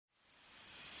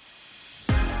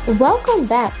Welcome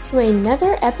back to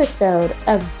another episode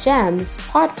of GEMS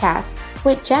podcast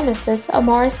with Genesis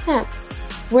Amaris Kemp,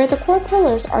 where the core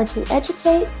pillars are to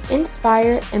educate,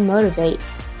 inspire, and motivate.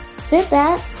 Sit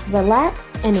back, relax,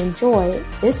 and enjoy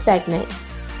this segment.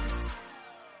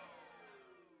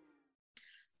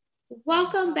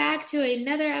 Welcome back to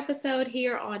another episode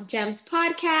here on GEMS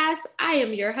Podcast. I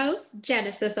am your host,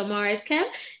 Genesis Amaris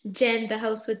Kemp, Jen, the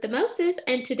host with the mostest,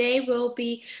 and today we'll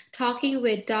be talking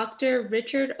with Dr.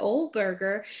 Richard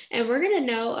Ohlberger, and we're going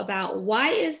to know about why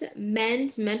is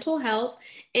men's mental health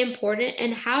important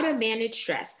and how to manage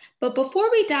stress. But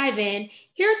before we dive in,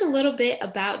 here's a little bit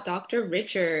about Dr.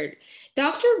 Richard.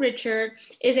 Dr. Richard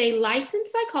is a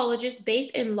licensed psychologist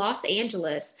based in Los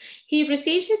Angeles. He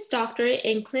received his doctorate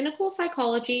in clinical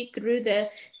psychology through the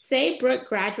Saybrook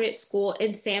Graduate School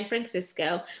in San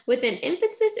Francisco, with an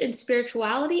emphasis in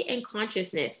spirituality and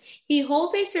consciousness. He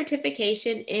holds a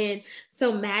certification in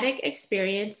somatic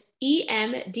experience,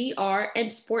 EMDR,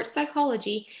 and sports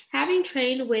psychology, having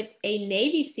trained with a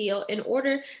Navy SEAL in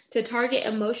order to target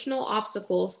emotional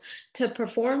obstacles to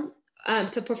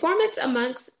performance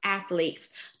amongst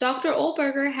athletes. Dr.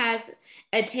 Ohlberger has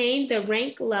attained the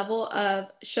rank level of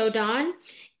Shodan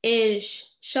in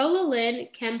Shaolin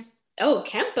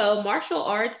Kempo martial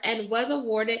arts and was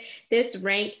awarded this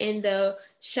rank in the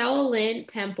Shaolin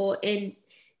Temple in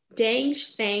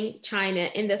Dangfeng, China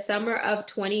in the summer of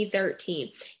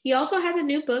 2013. He also has a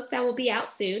new book that will be out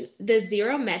soon, The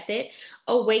Zero Method,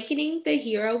 Awakening the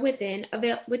Hero Within,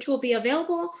 which will be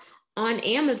available on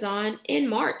Amazon in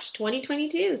March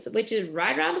 2022, which is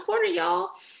right around the corner,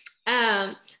 y'all.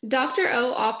 Dr.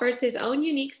 O offers his own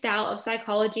unique style of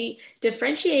psychology,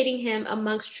 differentiating him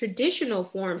amongst traditional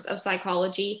forms of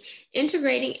psychology,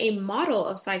 integrating a model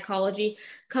of psychology,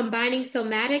 combining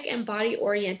somatic and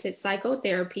body-oriented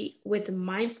psychotherapy with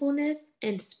mindfulness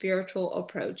and spiritual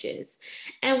approaches.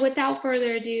 And without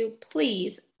further ado,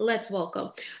 please, let's welcome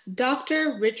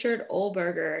Dr. Richard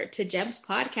Ohlberger to GEMS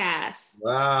Podcast.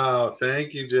 Wow,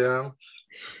 thank you, Jem.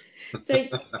 So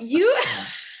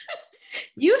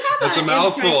you have That's a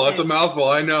mouthful. That's a mouthful.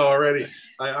 I know already.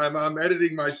 I'm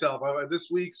editing myself. This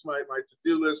week's my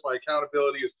to-do list, my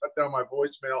accountability is cut down my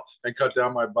voicemail and cut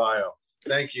down my bio.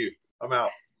 Thank you. I'm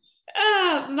out.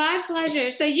 My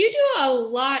pleasure. So you do a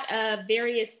lot of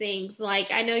various things. Like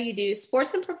I know you do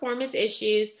sports and performance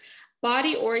issues,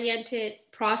 body-oriented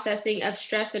processing of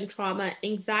stress and trauma,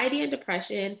 anxiety and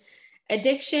depression,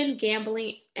 addiction,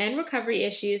 gambling and recovery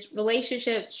issues,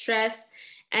 relationship stress,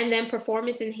 and then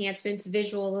performance enhancements,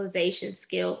 visualization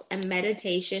skills, and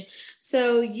meditation.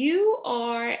 So you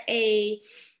are a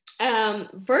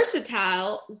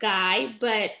versatile guy,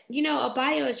 but a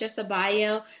bio is just a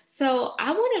bio. So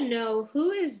I want to know,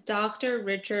 who is Dr.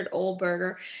 Richard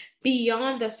Ohlberger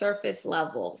beyond the surface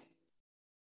level?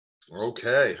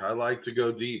 Okay, I like to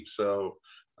go deep. So,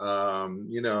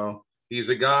 he's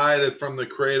a guy that from the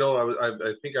cradle,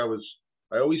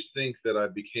 I always think that I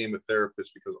became a therapist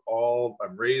because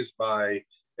I'm raised by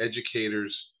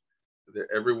educators.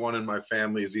 Everyone in my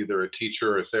family is either a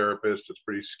teacher or a therapist. It's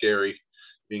pretty scary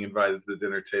being invited to the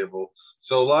dinner table.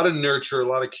 So a lot of nurture, a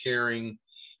lot of caring,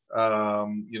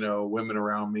 women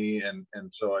around me. And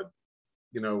so I've,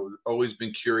 always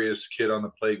been curious kid on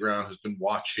the playground who's been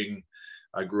watching.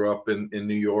 I grew up in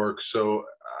New York. So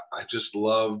I just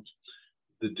loved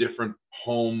the different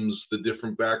homes, the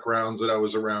different backgrounds that I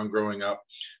was around growing up.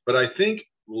 But I think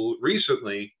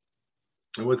recently,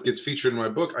 and what gets featured in my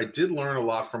book, I did learn a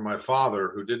lot from my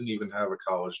father, who didn't even have a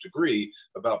college degree,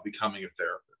 about becoming a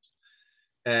therapist.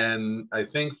 And I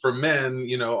think for men,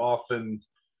 often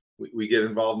we get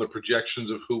involved in the projections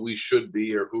of who we should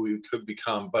be or who we could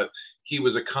become. But he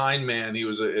was a kind man. He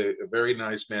was a very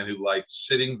nice man who liked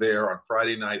sitting there on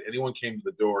Friday night. Anyone came to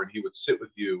the door and he would sit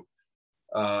with you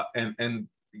and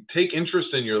take interest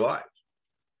in your life.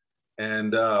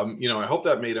 And, I hope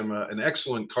that made him an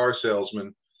excellent car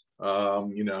salesman. I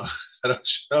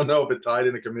don't know if it tied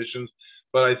into commissions,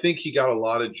 but I think he got a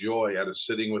lot of joy out of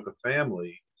sitting with the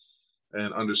family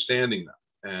and understanding them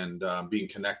and being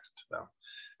connected to them.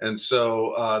 And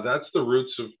so that's the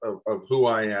roots of who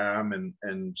I am,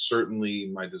 and certainly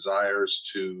my desires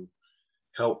to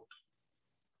help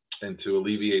and to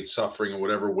alleviate suffering in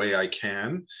whatever way I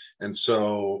can. And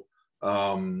so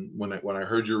when I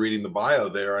heard you reading the bio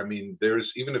there, I mean,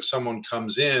 even if someone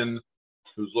comes in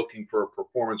who's looking for a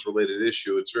performance-related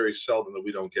issue, it's very seldom that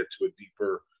we don't get to a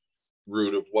deeper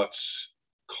root of what's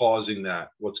causing the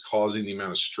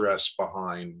amount of stress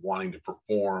behind wanting to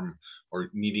perform or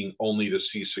needing only to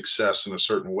see success in a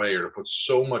certain way, or to put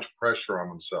so much pressure on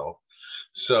themselves.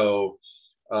 So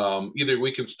either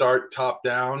we can start top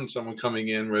down, someone coming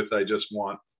in with, I just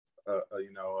want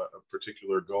a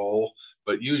particular goal,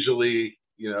 but usually,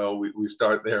 we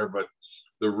start there, but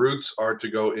the roots are to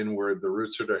go inward. The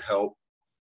roots are to help.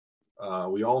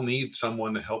 We all need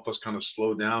someone to help us kind of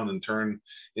slow down and turn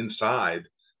inside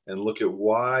and look at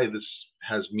why this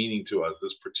has meaning to us,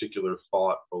 this particular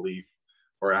thought, belief,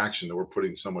 or action that we're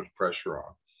putting so much pressure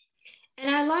on.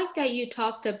 And I like that you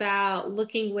talked about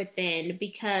looking within,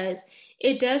 because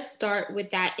it does start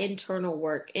with that internal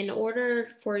work. In order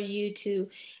for you to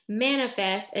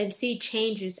manifest and see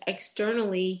changes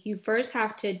externally, you first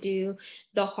have to do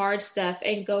the hard stuff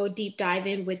and go deep dive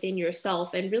in within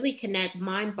yourself and really connect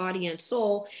mind, body, and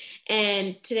soul.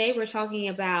 And today we're talking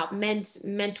about men's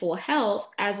mental health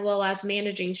as well as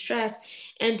managing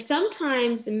stress. And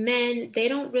sometimes men, they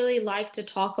don't really like to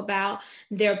talk about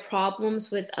their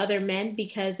problems with other men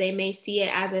because they may see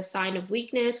it as a sign of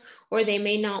weakness, or they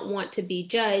may not want to be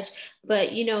judged.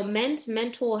 But, men's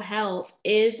mental health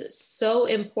is so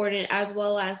important, as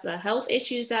well as the health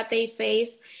issues that they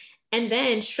face. And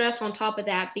then stress on top of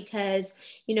that,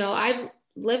 because, I've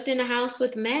lived in a house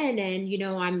with men, and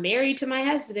I'm married to my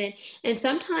husband, and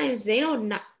sometimes they don't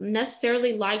not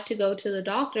necessarily like to go to the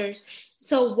doctors.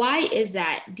 So why is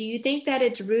that? Do you think that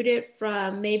it's rooted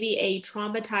from maybe a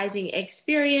traumatizing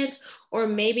experience, or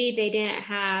maybe they didn't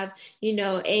have,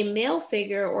 a male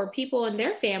figure or people in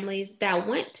their families that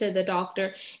went to the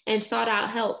doctor and sought out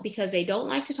help, because they don't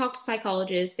like to talk to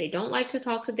psychologists, they don't like to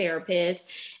talk to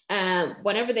therapists.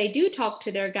 Whenever they do talk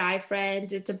to their guy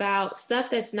friends, it's about stuff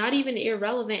that's not even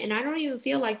irrelevant. And I don't even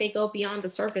feel like they go beyond the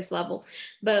surface level.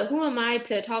 But who am I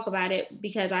to talk about it?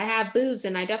 Because I have boobs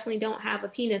and I definitely don't have a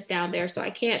penis down there. So I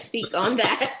can't speak on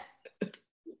that.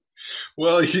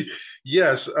 Well,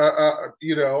 yes,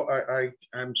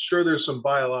 I'm sure there's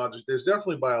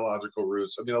definitely biological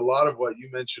roots. I mean, a lot of what you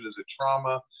mentioned is a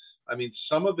trauma. I mean,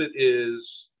 some of it is,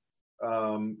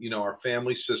 our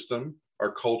family system,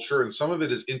 our culture, and some of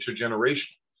it is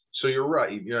intergenerational. So you're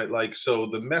right. So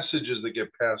the messages that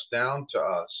get passed down to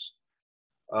us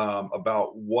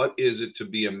about what is it to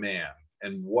be a man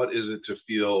and what is it to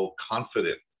feel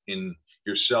confident in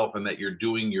yourself and that you're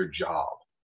doing your job,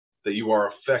 that you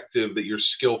are effective, that you're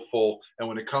skillful. And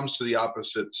when it comes to the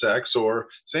opposite sex or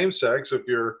same sex, if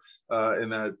you're in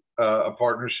that a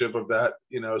partnership of that,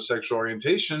 sexual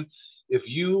orientation, if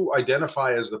you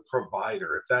identify as the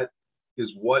provider, if that is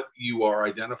what you are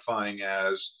identifying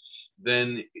as,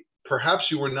 then perhaps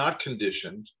you were not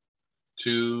conditioned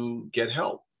to get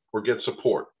help or get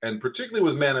support. And particularly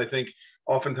with men, I think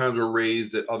oftentimes we're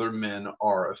raised that other men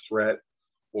are a threat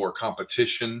or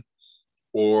competition,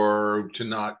 or to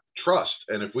not trust.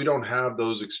 And if we don't have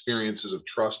those experiences of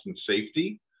trust and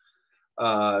safety,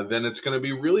 then it's going to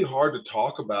be really hard to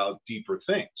talk about deeper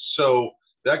things. So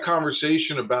that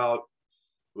conversation about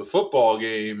the football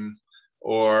game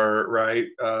or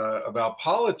about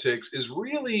politics is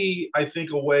really, I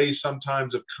think, a way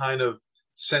sometimes of kind of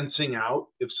sensing out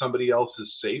if somebody else is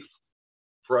safe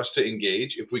for us to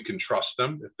engage, if we can trust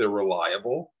them, if they're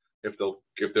reliable, if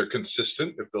they're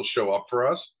consistent, if they'll show up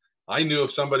for us. I knew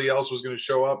if somebody else was going to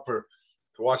show up to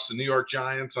watch the New York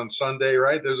Giants on Sunday,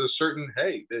 right? There's a certain,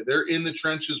 hey, they're in the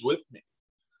trenches with me.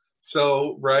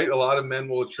 So, a lot of men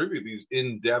will attribute these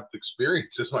in-depth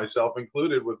experiences, myself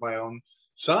included, with my own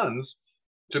sons,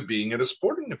 to being at a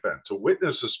sporting event, to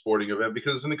witness a sporting event,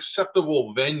 because it's an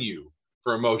acceptable venue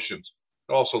for emotions.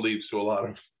 It also leads to a lot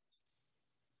of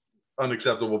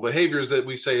unacceptable behaviors that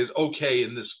we say is okay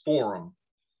in this forum.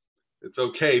 It's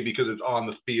okay because it's on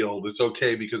the field. It's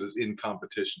okay because it's in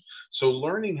competition. So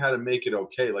learning how to make it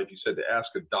okay, like you said, to ask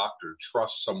a doctor,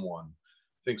 trust someone.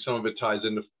 I think some of it ties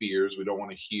into fears. We don't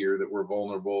want to hear that we're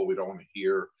vulnerable. We don't want to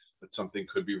hear that something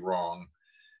could be wrong.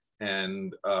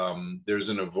 And there's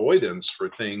an avoidance for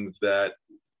things that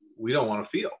we don't want to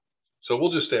feel. So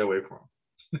we'll just stay away from them.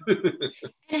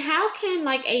 And how can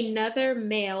another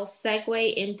male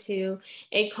segue into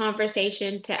a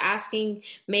conversation to asking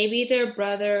maybe their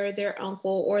brother, their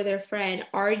uncle, or their friend,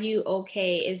 are you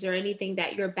okay? Is there anything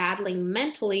that you're battling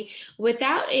mentally,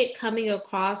 without it coming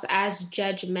across as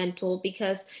judgmental?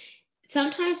 Because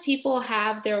sometimes people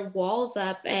have their walls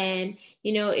up, and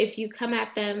if you come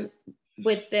at them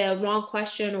with the wrong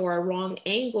question or a wrong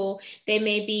angle, they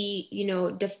may be,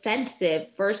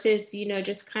 defensive, versus,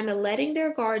 just kind of letting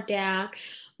their guard down,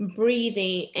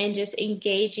 breathing, and just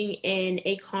engaging in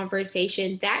a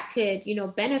conversation that could,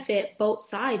 benefit both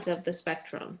sides of the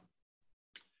spectrum.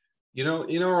 In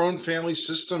our own family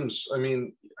systems, I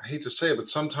mean, I hate to say it, but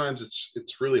sometimes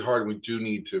it's really hard. We do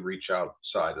need to reach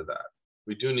outside of that.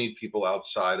 We do need people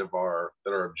outside of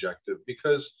that are objective,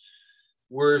 because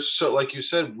we're so, like you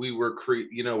said,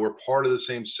 we're part of the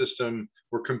same system.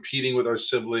 We're competing with our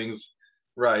siblings.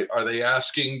 right? Are they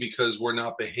asking because we're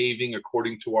not behaving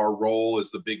according to our role as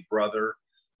the big brother?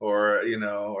 Or,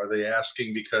 are they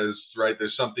asking because, right,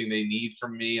 there's something they need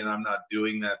from me and I'm not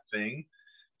doing that thing?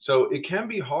 So it can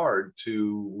be hard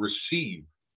to receive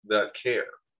that care.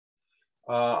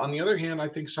 On the other hand, I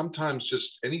think sometimes just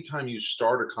anytime you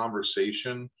start a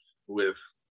conversation with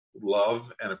love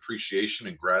and appreciation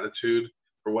and gratitude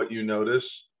for what you notice,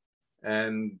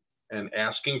 and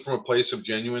asking from a place of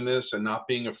genuineness and not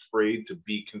being afraid to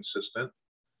be consistent,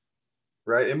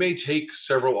 right? It may take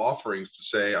several offerings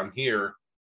to say, I'm here,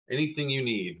 anything you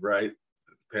need, right?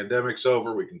 Pandemic's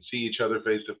over, we can see each other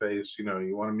face to face,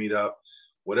 you want to meet up,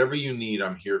 whatever you need,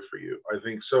 I'm here for you. I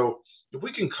think so. If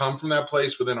we can come from that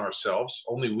place within ourselves,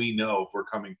 only we know if we're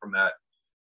coming from that,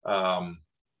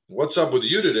 what's up with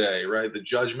you today, right? The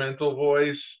judgmental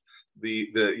voice,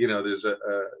 there's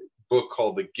a book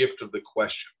called The Gift of the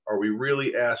Question. Are we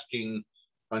really asking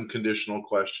unconditional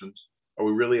questions? Are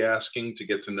we really asking to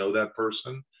get to know that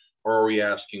person? Or are we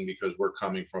asking because we're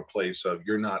coming from a place of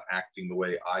you're not acting the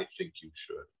way I think you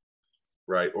should,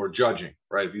 right? Or judging,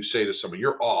 right? If you say to somebody,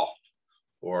 you're off,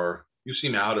 or you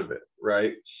seem out of it,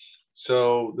 right?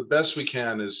 So the best we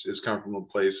can is come from a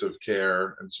place of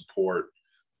care and support.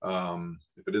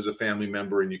 If it is a family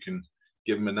member and you can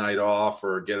give them a night off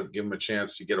or give them a chance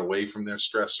to get away from their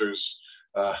stressors,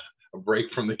 a break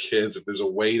from the kids, if there's a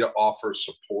way to offer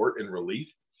support and relief,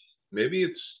 maybe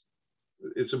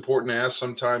it's important to ask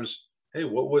sometimes, hey,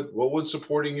 what would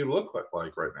supporting you look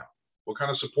like right now? What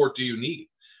kind of support do you need?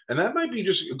 And that might be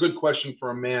just a good question for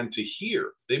a man to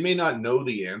hear. They may not know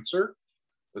the answer,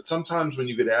 but sometimes when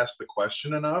you get asked the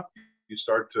question enough, you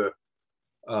start to,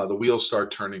 the wheels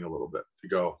start turning a little bit to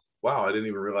go, wow, I didn't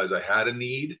even realize I had a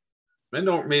need. Men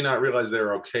may not realize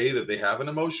they're okay, that they have an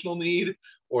emotional need,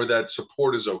 or that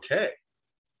support is okay.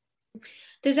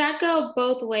 Does that go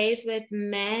both ways with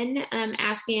men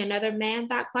asking another man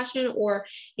that question, or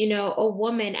a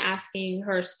woman asking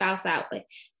her spouse that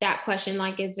question?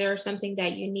 Like, is there something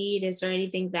that you need? Is there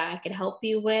anything that I could help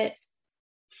you with?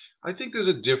 I think there's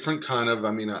a different kind of,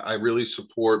 I really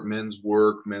support men's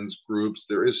work, men's groups.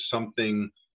 There is something,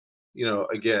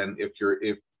 again, if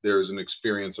there's an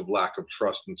experience of lack of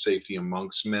trust and safety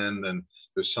amongst men, then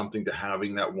there's something to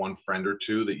having that one friend or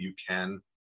two that you can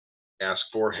ask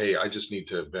for. Hey, I just need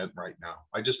to vent right now.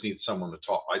 I just need someone to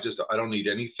talk. I don't need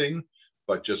anything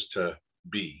but just to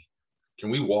be. Can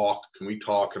we walk? Can we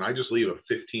talk? Can I just leave a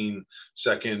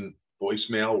 15-second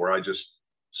voicemail where I just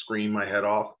scream my head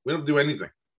off? We don't do anything.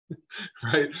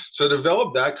 Right? So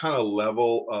develop that kind of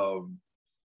level of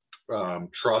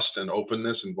trust and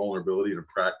openness and vulnerability to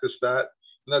practice that.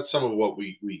 And that's some of what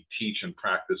we teach and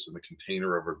practice in the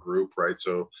container of a group, right?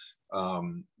 So,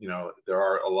 there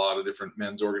are a lot of different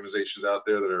men's organizations out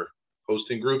there that are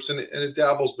hosting groups, and it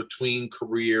dabbles between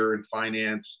career and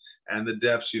finance and the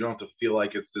depths. You don't have to feel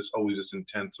like it's always this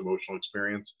intense emotional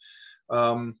experience.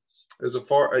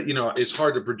 It's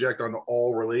hard to project on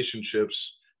all relationships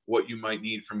what you might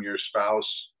need from your spouse,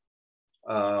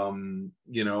 or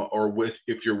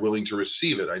if you're willing to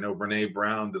receive it. I know Brene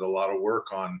Brown did a lot of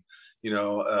work on,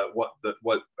 what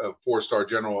a 4-star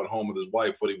general at home with his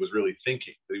wife, what he was really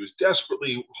thinking. That he was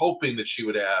desperately hoping that she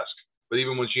would ask, but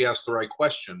even when she asked the right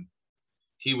question,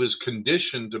 he was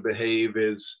conditioned to behave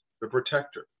as the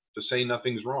protector, to say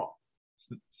nothing's wrong.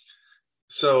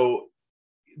 So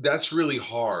that's really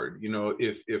hard.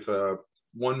 If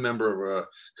one member of a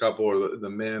couple or the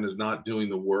man is not doing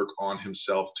the work on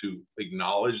himself to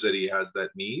acknowledge that he has that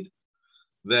need,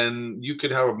 then you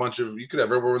could have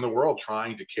everyone in the world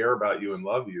trying to care about you and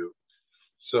love you.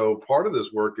 So part of this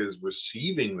work is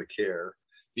receiving the care,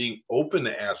 being open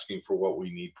to asking for what we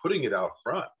need, putting it out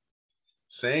front,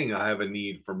 saying I have a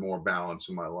need for more balance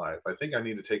in my life. I think I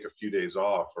need to take a few days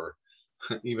off, or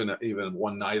even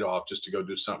one night off just to go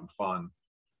do something fun,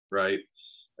 right?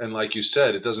 And like you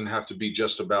said, it doesn't have to be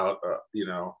just about a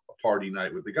party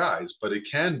night with the guys, but it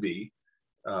can be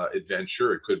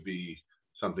adventure. It could be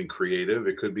something creative.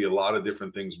 It could be a lot of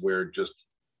different things where just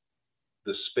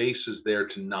the space is there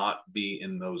to not be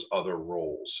in those other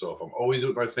roles. So if I'm always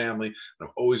with my family and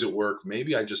I'm always at work,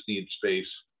 maybe I just need space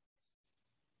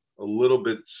a little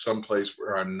bit someplace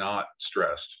where I'm not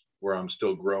stressed, where I'm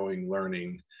still growing,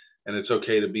 learning, and it's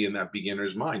okay to be in that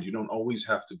beginner's mind. You don't always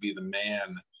have to be the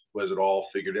man who has it all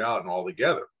figured out and all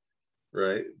together,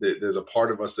 right? There's a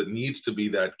part of us that needs to be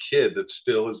that kid that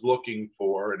still is looking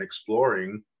for and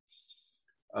exploring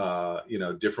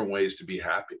different ways to be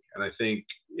happy. And I think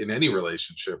in any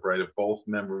relationship, right, if both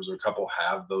members of a couple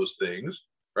have those things,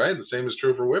 right, the same is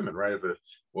true for women, right? If a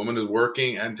woman is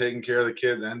working and taking care of the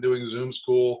kids and doing Zoom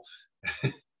school,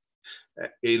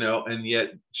 and yet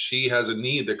she has a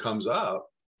need that comes up.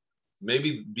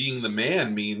 Maybe being the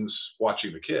man means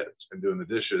watching the kids and doing the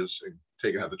dishes and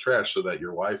taking out the trash so that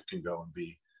your wife can go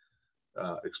and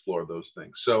explore those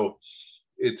things. So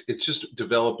it's just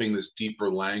developing this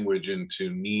deeper language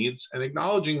into needs and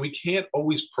acknowledging we can't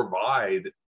always provide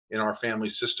in our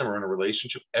family system or in a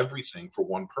relationship everything for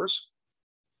one person.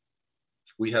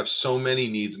 We have so many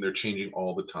needs and they're changing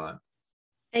all the time.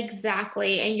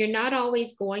 Exactly. And you're not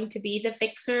always going to be the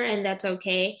fixer, and that's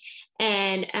okay.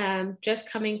 And just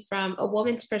coming from a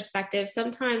woman's perspective,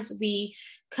 sometimes we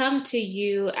come to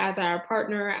you as our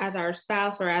partner, as our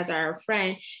spouse, or as our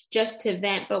friend just to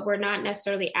vent, but we're not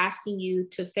necessarily asking you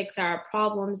to fix our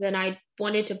problems. And I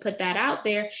wanted to put that out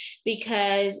there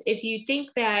because if you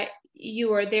think that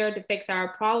you are there to fix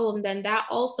our problem, then that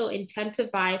also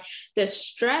intensifies the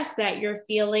stress that you're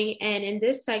feeling. And in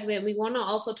this segment, we want to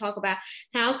also talk about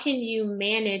how can you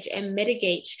manage and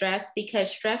mitigate stress, because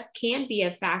stress can be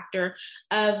a factor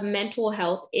of mental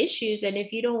health issues. And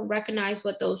if you don't recognize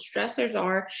what those stressors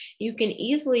are, you can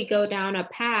easily go down a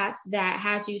path that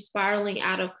has you spiraling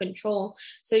out of control.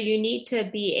 So you need to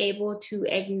be able to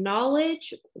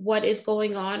acknowledge what is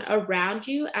going on around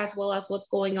you, as well as what's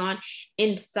going on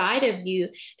inside of you,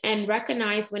 and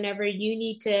recognize whenever you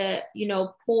need to,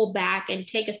 pull back and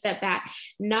take a step back,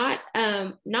 not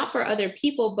for other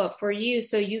people, but for you,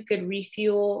 so you could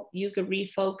refuel, you could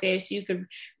refocus, you could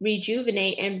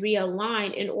rejuvenate and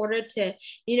realign in order to,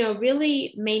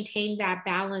 really maintain that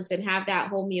balance and have that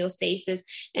homeostasis.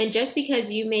 And just because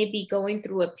you may be going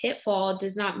through a pitfall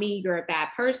does not mean you're a bad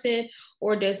person,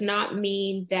 or does not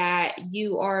mean that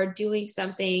you are doing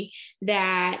something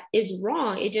that is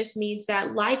wrong. It just means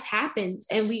that life happens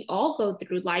and we all go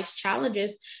through life's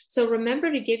challenges. So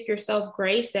remember to give yourself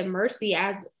grace and mercy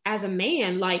as a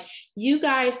man. Like, you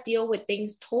guys deal with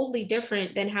things totally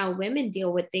different than how women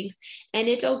deal with things. And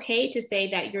it's okay to say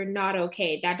that you're not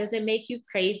okay. That doesn't make you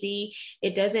crazy.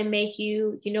 It doesn't make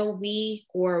you, weak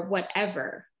or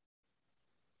whatever.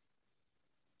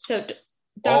 So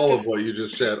all of what you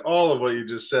just said.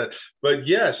 But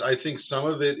yes, I think some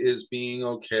of it is being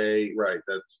okay, right?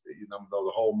 That's,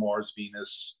 the whole Mars Venus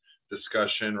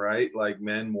discussion, right? Like,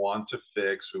 men want to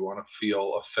fix, we want to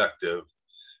feel effective.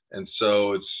 And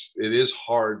so it is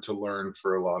hard to learn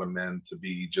for a lot of men to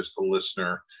be just a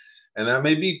listener. And that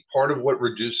may be part of what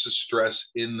reduces stress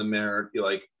in the marriage.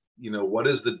 Like, what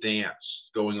is the dance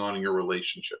going on in your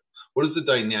relationship? What is the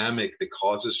dynamic that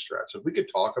causes stress? If we could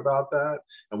talk about that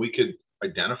and we could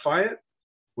identify it,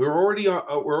 we're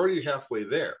already halfway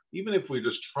there. Even if we're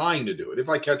just trying to do it. If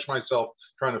I catch myself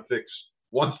trying to fix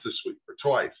once this week or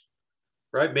twice,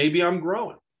 right? Maybe I'm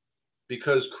growing,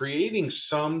 because creating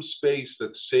some space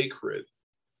that's sacred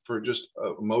for just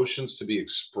emotions to be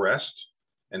expressed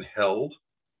and held,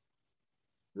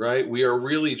 right? We are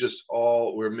really just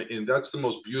and that's the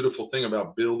most beautiful thing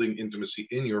about building intimacy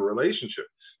in your relationship.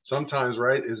 Sometimes,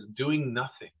 right, is doing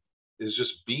nothing, is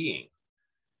just being.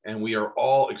 And we are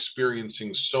all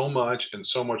experiencing so much and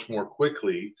so much more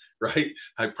quickly, right?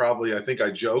 I think I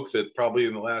joke that probably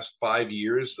in the last 5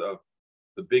 years,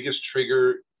 the biggest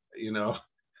trigger,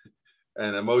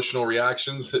 and emotional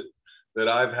reactions that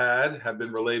I've had have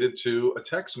been related to a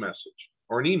text message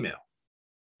or an email,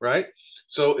 right?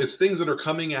 So it's things that are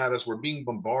coming at us. We're being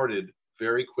bombarded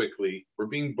very quickly. We're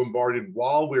being bombarded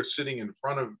while we're sitting in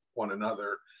front of one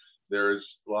another. There's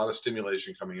a lot of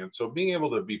stimulation coming in. So being able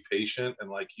to be patient and,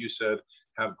 like you said,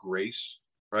 have grace,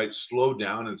 right? Slow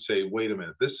down and say, wait a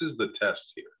minute, this is the test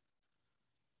here.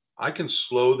 I can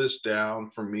slow this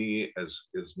down for me as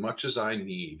much as I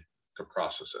need to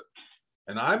process it.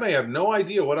 And I may have no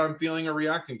idea what I'm feeling or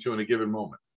reacting to in a given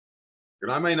moment. And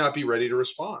I may not be ready to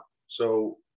respond.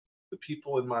 So the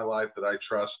people in my life that I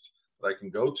trust, that I can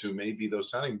go to, may be those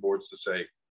sounding boards to say,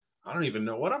 I don't even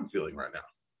know what I'm feeling right now.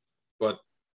 But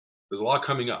there's a lot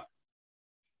coming up,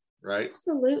 right?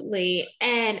 Absolutely.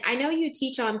 And I know you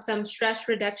teach on some stress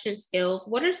reduction skills.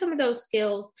 What are some of those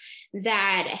skills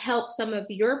that help some of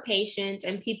your patients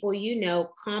and people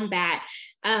combat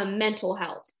mental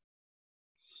health?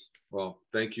 Well,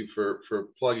 thank you for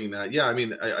plugging that. Yeah,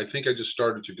 I think I just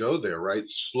started to go there, right?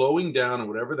 Slowing down and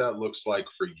whatever that looks like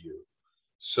for you.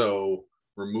 So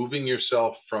removing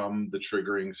yourself from the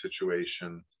triggering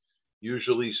situation,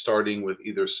 usually starting with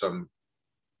either some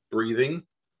breathing.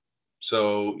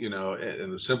 So,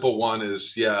 and the simple one is,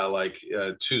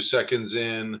 2 seconds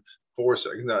in, 4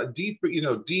 seconds out, deep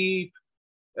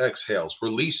exhales,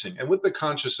 releasing. And with the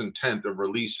conscious intent of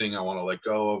releasing, I want to let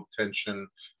go of tension,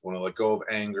 I want to let go of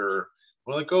anger,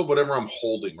 I want to let go of whatever I'm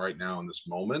holding right now in this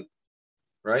moment,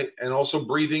 right? And also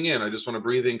breathing in. I just want to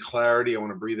breathe in clarity. I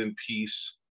want to breathe in peace.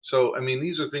 So, I mean,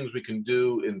 these are things we can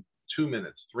do in 2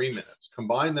 minutes, 3 minutes.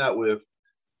 Combine that with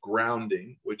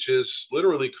grounding, which is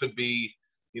literally could be,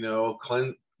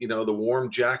 the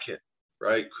warm jacket,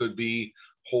 right? Could be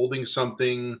holding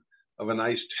something of a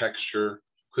nice texture,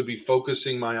 could be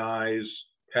focusing my eyes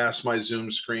past my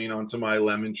Zoom screen onto my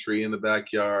lemon tree in the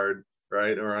backyard,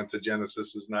 right? Or onto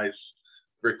Genesis's nice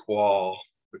brick wall,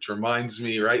 which reminds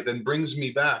me, right? Then brings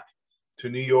me back to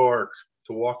New York,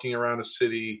 to walking around a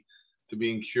city, to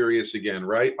being curious again,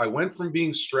 right? I went from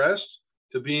being stressed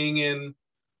to being in,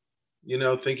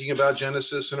 thinking about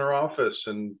Genesis in her office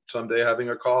and someday having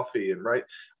a coffee, and right,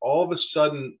 all of a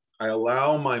sudden I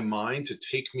allow my mind to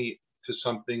take me to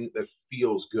something that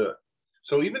feels good.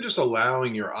 So even just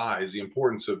allowing your eyes, the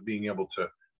importance of being able to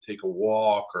take a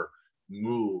walk or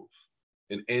move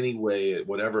in any way at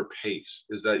whatever pace,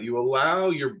 is that you allow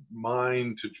your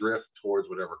mind to drift towards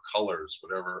whatever colors,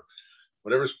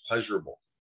 whatever's pleasurable,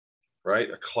 right?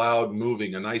 A cloud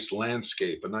moving, a nice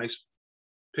landscape, a nice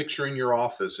picture in your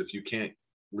office if you can't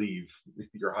leave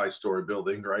your high story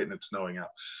building, right? And it's snowing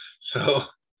out.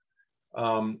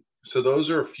 So those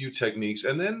are a few techniques.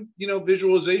 And then,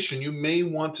 visualization. You may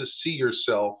want to see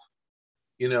yourself,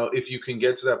 if you can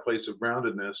get to that place of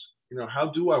groundedness,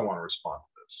 how do I want to respond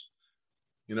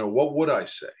to this? What would I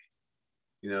say?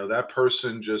 That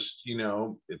person just,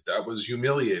 that was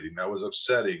humiliating. That was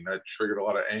upsetting. That triggered a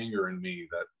lot of anger in me.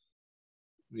 That,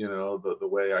 the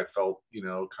way I felt,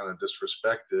 kind of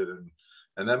disrespected.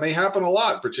 And that may happen a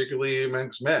lot, particularly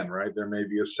amongst men, right? There may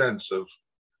be a sense of,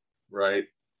 right,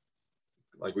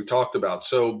 like we talked about.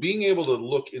 So being able to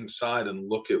look inside and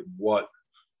look at what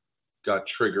got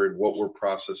triggered, what we're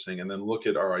processing, and then look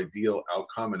at our ideal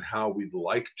outcome and how we'd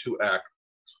like to act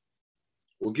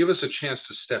will give us a chance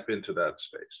to step into that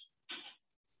space.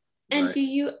 And right? Do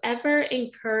you ever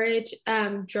encourage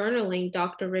journaling,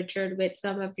 Dr. Richard, with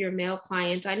some of your male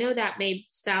clients? I know that may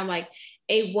sound like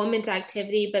a woman's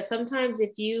activity, but sometimes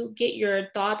if you get your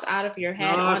thoughts out of your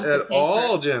head Not onto at paper.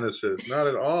 all, Genesis. Not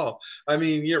at all. I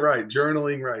mean, you're right.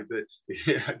 Journaling, right?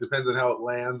 It depends on how it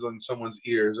lands on someone's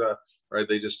ears, right?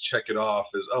 They just check it off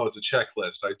as, oh, it's a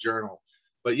checklist. I journal.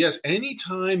 But yes,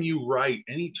 anytime you write,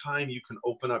 anytime you can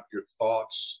open up your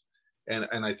thoughts,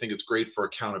 and I think it's great for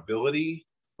accountability.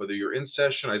 Whether you're in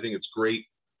session, I think it's great.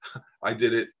 I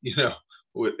did it,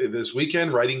 this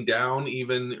weekend, writing down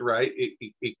even, right?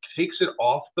 It takes it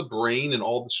off the brain and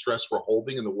all the stress we're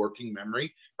holding in the working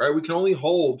memory, right? We can only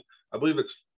hold, I believe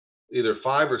it's either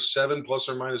 5 or 7 plus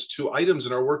or minus 2 items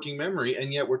in our working memory.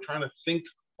 And yet we're trying to think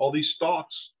all these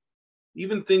thoughts,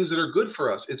 even things that are good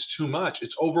for us. It's too much.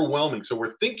 It's overwhelming. So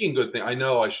we're thinking good things. I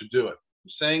know I should do it.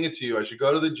 I'm saying it to you. I should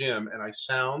go to the gym, and I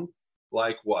sound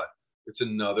like what? It's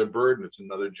another burden. It's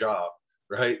another job,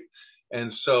 right?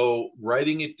 And so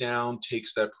writing it down takes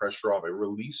that pressure off. It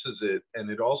releases it. And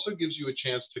it also gives you a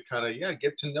chance to kind of,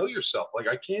 get to know yourself. Like,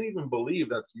 I can't even believe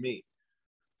that's me,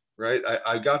 right?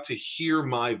 I got to hear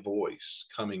my voice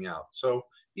coming out. So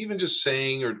even just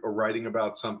saying or writing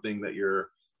about something that you're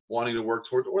wanting to work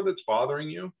towards or that's bothering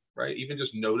you, right? Even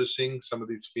just noticing some of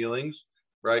these feelings,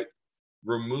 right?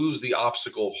 Removes the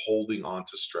obstacle of holding on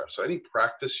to stress. So any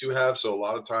practice you have, so a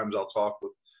lot of times I'll talk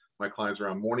with my clients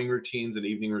around morning routines and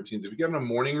evening routines. If you get in a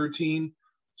morning routine,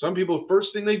 some people, first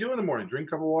thing they do in the morning, drink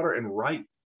a cup of water and write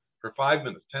for 5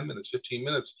 minutes, 10 minutes, 15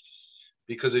 minutes,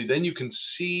 because then you can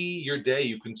see your day,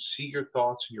 you can see your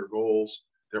thoughts and your goals.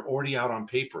 They're already out on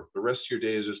paper. The rest of your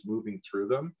day is just moving through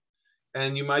them.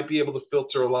 And you might be able to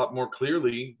filter a lot more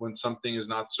clearly when something is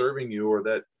not serving you or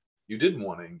that you didn't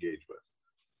want to engage with.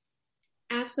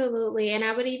 Absolutely. And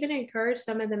I would even encourage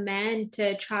some of the men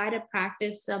to try to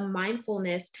practice some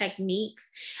mindfulness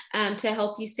techniques to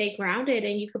help you stay grounded.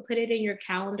 And you could put it in your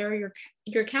calendar.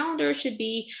 Your calendar should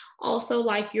be also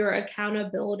like your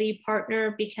accountability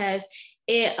partner, because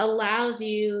it allows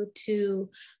you to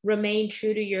remain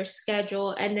true to your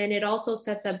schedule. And then it also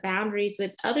sets up boundaries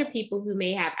with other people who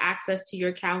may have access to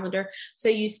your calendar. So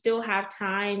you still have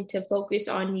time to focus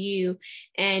on you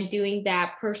and doing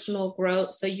that personal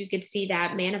growth, so you could see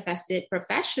that manifested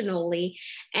professionally.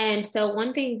 And so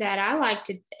one thing that I like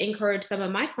to encourage some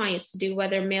of my clients to do,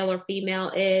 whether male or female,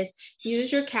 is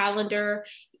use your calendar.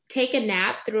 Take a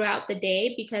nap throughout the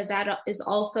day, because that is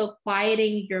also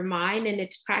quieting your mind, and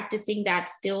it's practicing that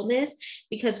stillness,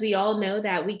 because we all know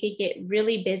that we could get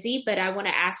really busy. But I want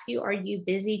to ask you, are you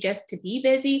busy just to be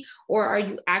busy, or are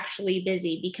you actually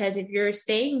busy? Because if you're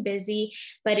staying busy,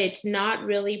 but it's not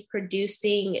really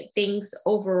producing things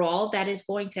overall that is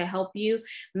going to help you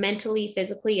mentally,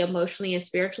 physically, emotionally, and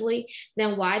spiritually,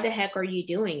 then why the heck are you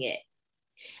doing it?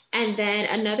 And then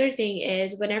another thing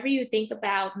is, whenever you think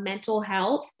about mental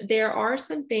health, there are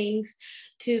some things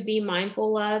to be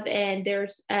mindful of. And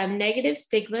there's negative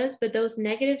stigmas, but those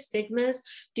negative stigmas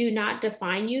do not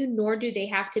define you, nor do they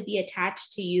have to be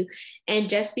attached to you. And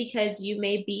just because you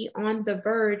may be on the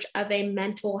verge of a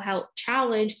mental health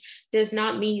challenge does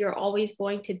not mean you're always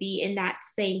going to be in that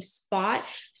same spot.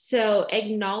 So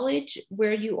acknowledge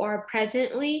where you are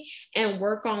presently and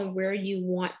work on where you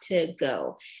want to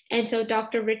go. And so,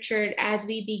 Dr. Richard, as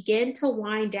we begin to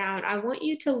wind down, I want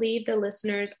you to leave the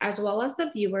listeners as well as the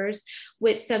viewers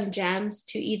with some gems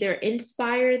to either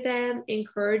inspire them,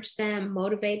 encourage them,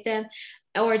 motivate them,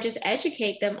 or just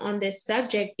educate them on this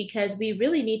subject, because we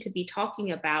really need to be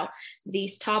talking about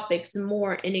these topics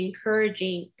more and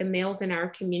encouraging the males in our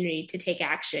community to take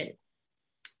action.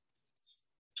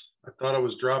 I thought I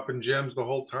was dropping gems the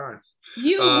whole time.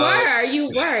 You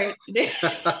were.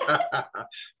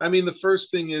 I mean, the first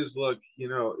thing is, look,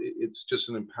 it's just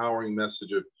an empowering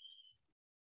message of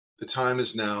the time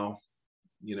is now.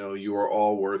 You are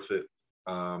all worth it.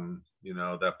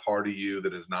 That part of you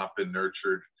that has not been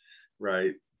nurtured,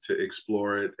 right, to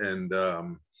explore it. And,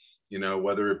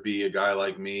 whether it be a guy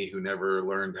like me who never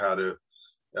learned how to,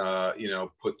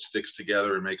 put sticks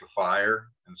together and make a fire.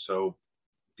 And so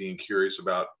being curious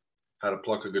about how to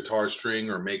pluck a guitar string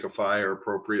or make a fire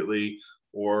appropriately,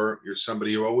 or you're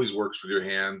somebody who always works with your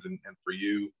hands, and for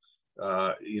you,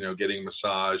 getting a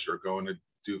massage or going to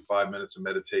do 5 minutes of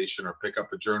meditation or pick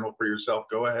up a journal for yourself,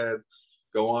 go ahead,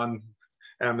 go on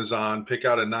Amazon, pick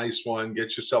out a nice one,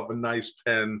 get yourself a nice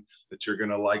pen that you're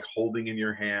going to like holding in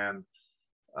your hand.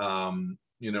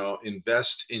 Invest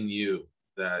in you.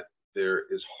 That there,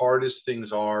 as hard as things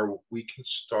are, we can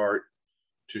start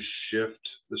to shift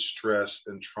the stress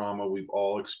and trauma we've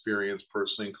all experienced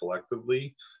personally and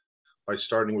collectively by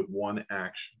starting with one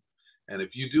action. And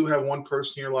if you do have one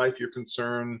person in your life you're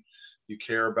concerned, you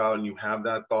care about, and you have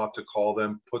that thought to call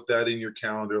them, put that in your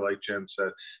calendar, like Jen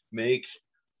said. Make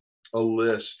a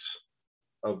list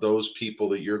of those people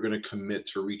that you're going to commit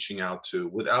to reaching out to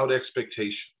without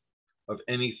expectation of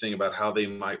anything about how they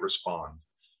might respond.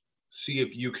 See if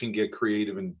you can get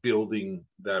creative in building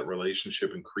that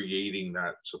relationship and creating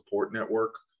that support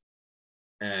network.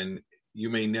 And you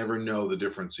may never know the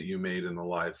difference that you made in the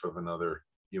life of another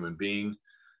human being.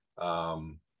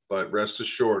 But rest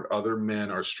assured, other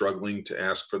men are struggling to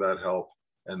ask for that help,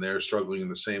 and they're struggling in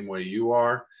the same way you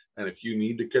are. And if you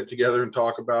need to get together and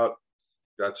talk about,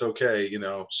 that's okay.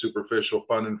 Superficial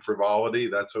fun and frivolity,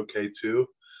 that's okay too.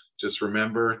 Just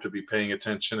remember to be paying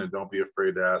attention, and don't be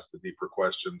afraid to ask the deeper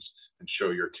questions and show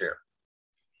your care.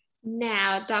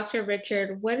 Now, Dr.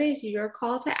 Richard, what is your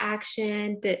call to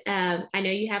action? That I know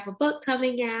you have a book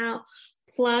coming out.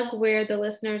 Plug where the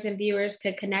listeners and viewers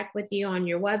could connect with you on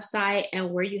your website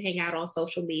and where you hang out on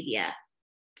social media.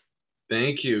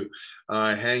 Thank you.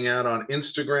 I hang out on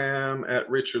Instagram at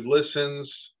Richard Listens.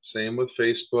 Same with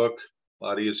Facebook. A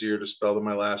lot easier to spell than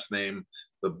my last name.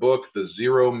 The book, The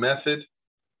Zero Method,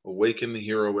 Awaken the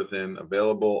Hero Within,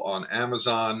 available on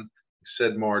Amazon. I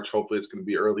said March. Hopefully it's going to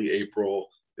be early April.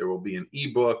 There will be an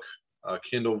ebook, a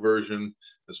Kindle version,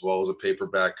 as well as a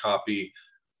paperback copy.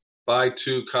 Buy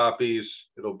 2 copies.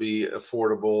 It'll be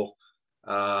affordable.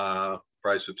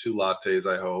 Price of 2 lattes,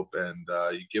 I hope. And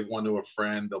you give one to a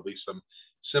friend. There'll be some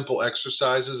simple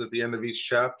exercises at the end of each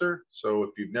chapter. So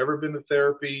if you've never been to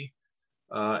therapy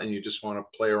and you just want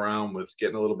to play around with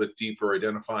getting a little bit deeper,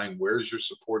 identifying where's your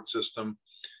support system,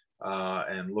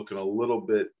 and looking a little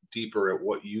bit deeper at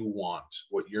what you want,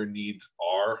 what your needs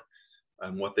are,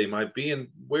 and what they might be, and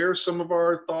where some of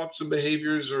our thoughts and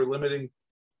behaviors or limiting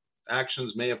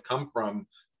actions may have come from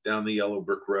down the yellow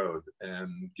brick road,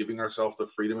 and giving ourselves the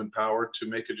freedom and power to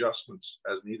make adjustments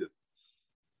as needed.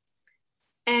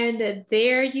 And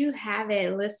there you have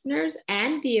it, listeners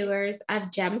and viewers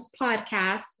of GEMS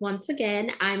Podcast. Once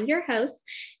again, I'm your host,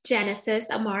 Genesis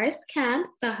Amaris Kemp,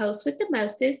 the host with the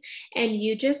mostest, and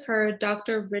you just heard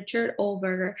Dr. Richard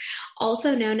Olberger,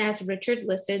 also known as Richard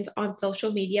Listens on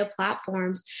social media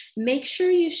platforms. Make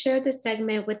sure you share this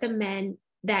segment with the men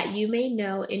that you may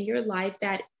know in your life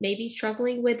that may be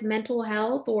struggling with mental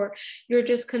health, or you're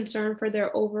just concerned for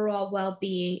their overall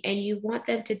well-being, and you want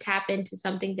them to tap into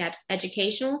something that's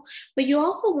educational, but you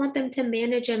also want them to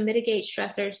manage and mitigate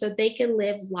stressors so they can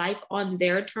live life on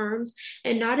their terms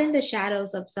and not in the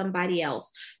shadows of somebody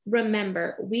else.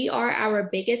 Remember, we are our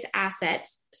biggest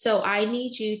assets. So I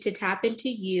need you to tap into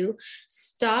you,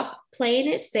 stop playing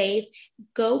it safe,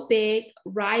 go big,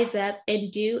 rise up,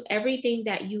 and do everything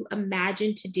that you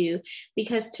imagine to do,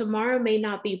 because tomorrow may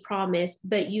not be promised,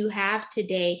 but you have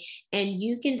today, and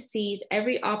you can seize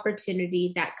every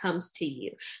opportunity that comes to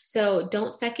you. So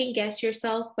don't second guess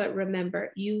yourself, but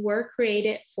remember, you were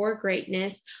created for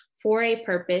greatness, for a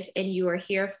purpose, and you are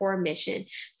here for a mission.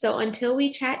 So until we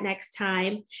chat next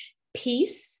time,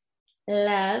 peace,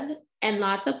 love, and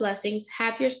lots of blessings.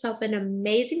 Have yourself an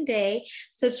amazing day.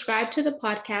 Subscribe to the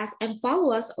podcast and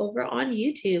follow us over on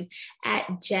YouTube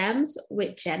at Gems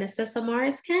with Genesis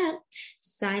Amaris Kemp.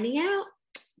 Signing out.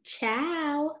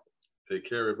 Ciao. Take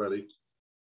care, everybody.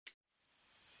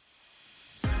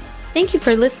 Thank you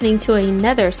for listening to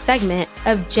another segment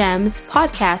of Gems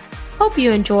Podcast. Hope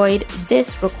you enjoyed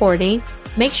this recording.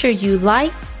 Make sure you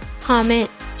like, comment,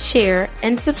 share,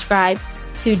 and subscribe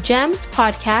to Gems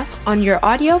Podcast on your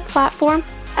audio platform,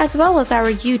 as well as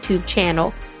our YouTube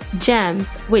channel,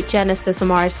 Gems with Genesis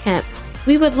Amaris Kemp.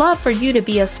 We would love for you to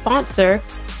be a sponsor,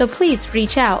 so please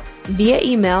reach out via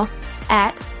email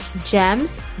at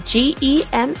gems,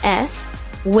 GEMS,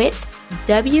 with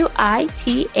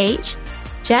WITH,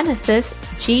 Genesis,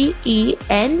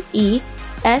 GENESIS,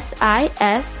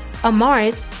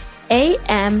 Amaris,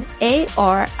 AMARIS,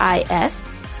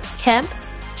 Kemp,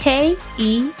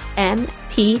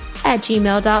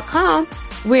 KEMP@gmail.com,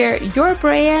 where your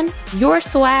brand, your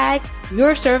swag,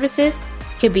 your services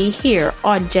can be here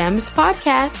on Gems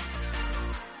Podcast.